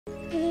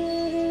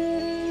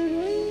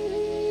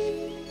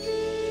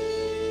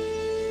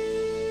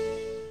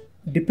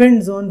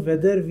depends on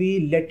whether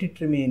we let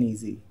it remain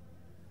easy.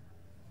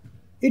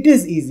 It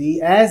is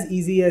easy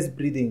as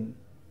breathing,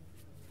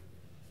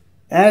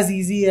 as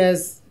easy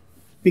as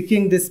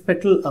picking this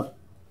petal up,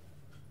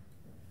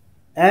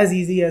 as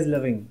easy as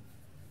loving.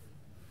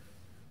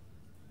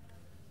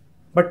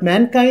 But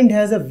mankind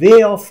has a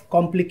way of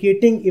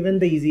complicating even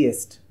the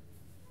easiest.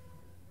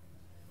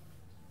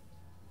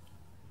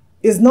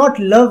 Is not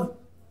love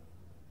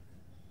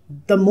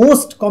the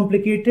most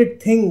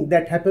complicated thing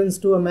that happens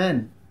to a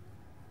man?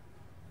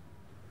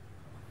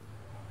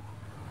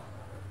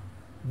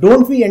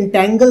 Don't we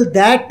entangle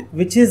that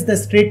which is the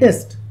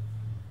straightest?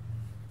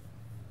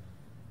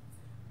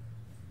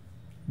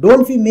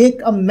 Don't we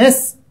make a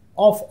mess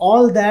of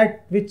all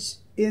that which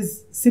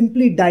is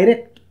simply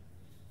direct?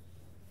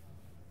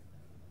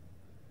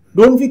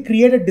 Don't we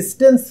create a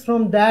distance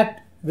from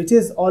that which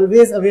is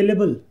always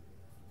available?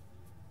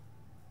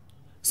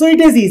 So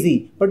it is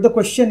easy, but the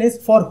question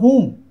is for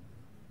whom?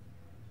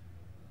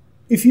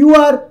 If you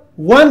are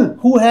one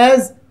who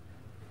has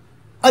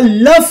a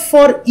love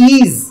for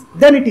ease,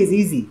 then it is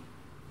easy.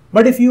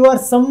 But if you are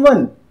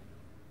someone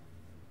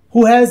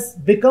who has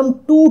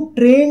become too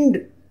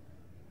trained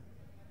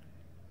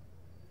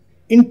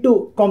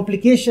into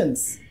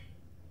complications,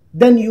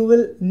 then you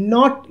will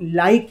not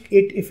like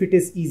it if it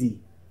is easy.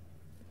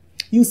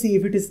 You see,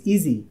 if it is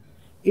easy,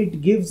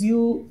 it gives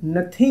you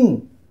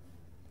nothing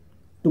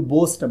to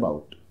boast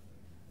about.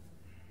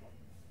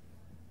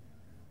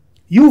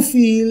 You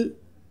feel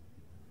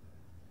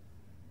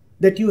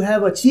that you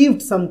have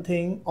achieved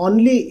something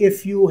only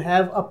if you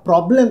have a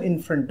problem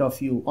in front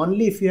of you,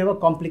 only if you have a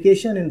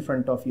complication in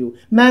front of you.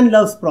 Man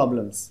loves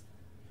problems.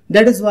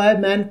 That is why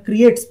man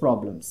creates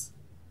problems.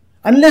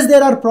 Unless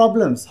there are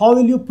problems, how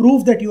will you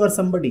prove that you are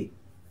somebody?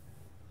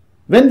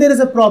 When there is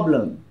a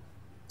problem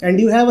and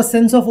you have a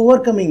sense of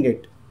overcoming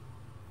it,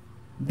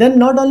 then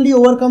not only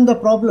overcome the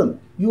problem,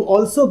 you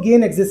also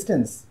gain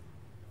existence.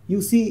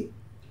 You see,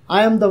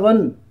 I am the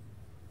one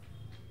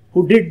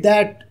who did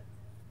that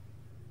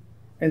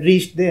and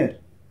reached there.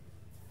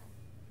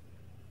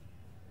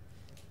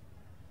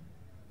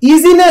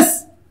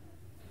 Easiness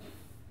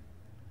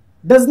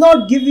does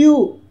not give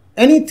you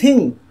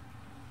anything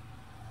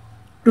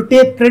to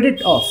take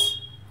credit of.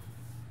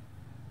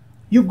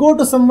 You go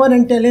to someone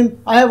and tell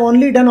him, I have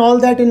only done all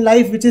that in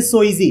life which is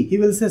so easy. He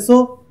will say,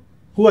 so,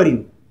 who are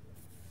you?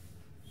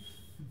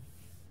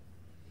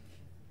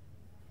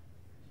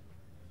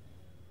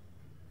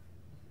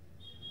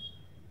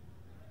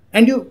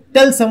 And you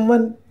tell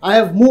someone, I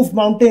have moved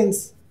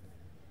mountains,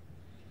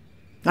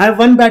 I have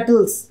won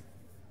battles,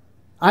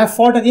 I have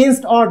fought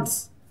against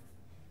odds.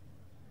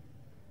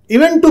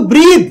 Even to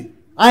breathe,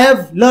 I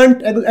have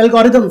learnt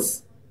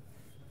algorithms.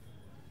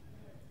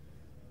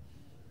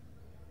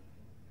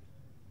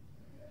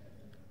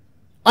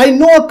 I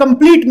know a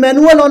complete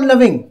manual on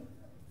loving.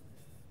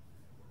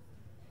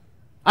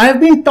 I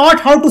have been taught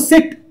how to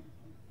sit.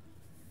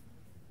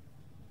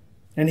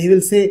 And he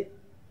will say,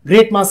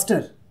 great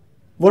master,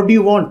 what do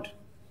you want?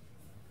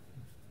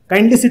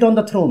 Kindly sit on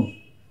the throne.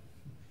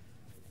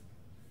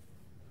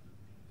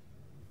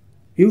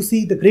 You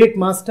see, the great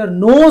master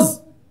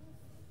knows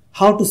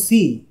how to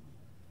see.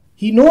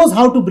 He knows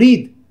how to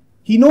breathe.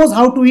 He knows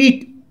how to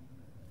eat.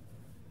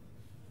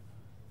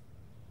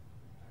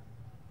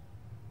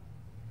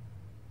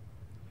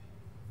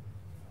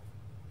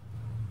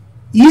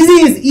 Easy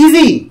is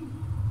easy.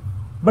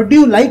 But do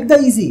you like the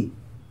easy?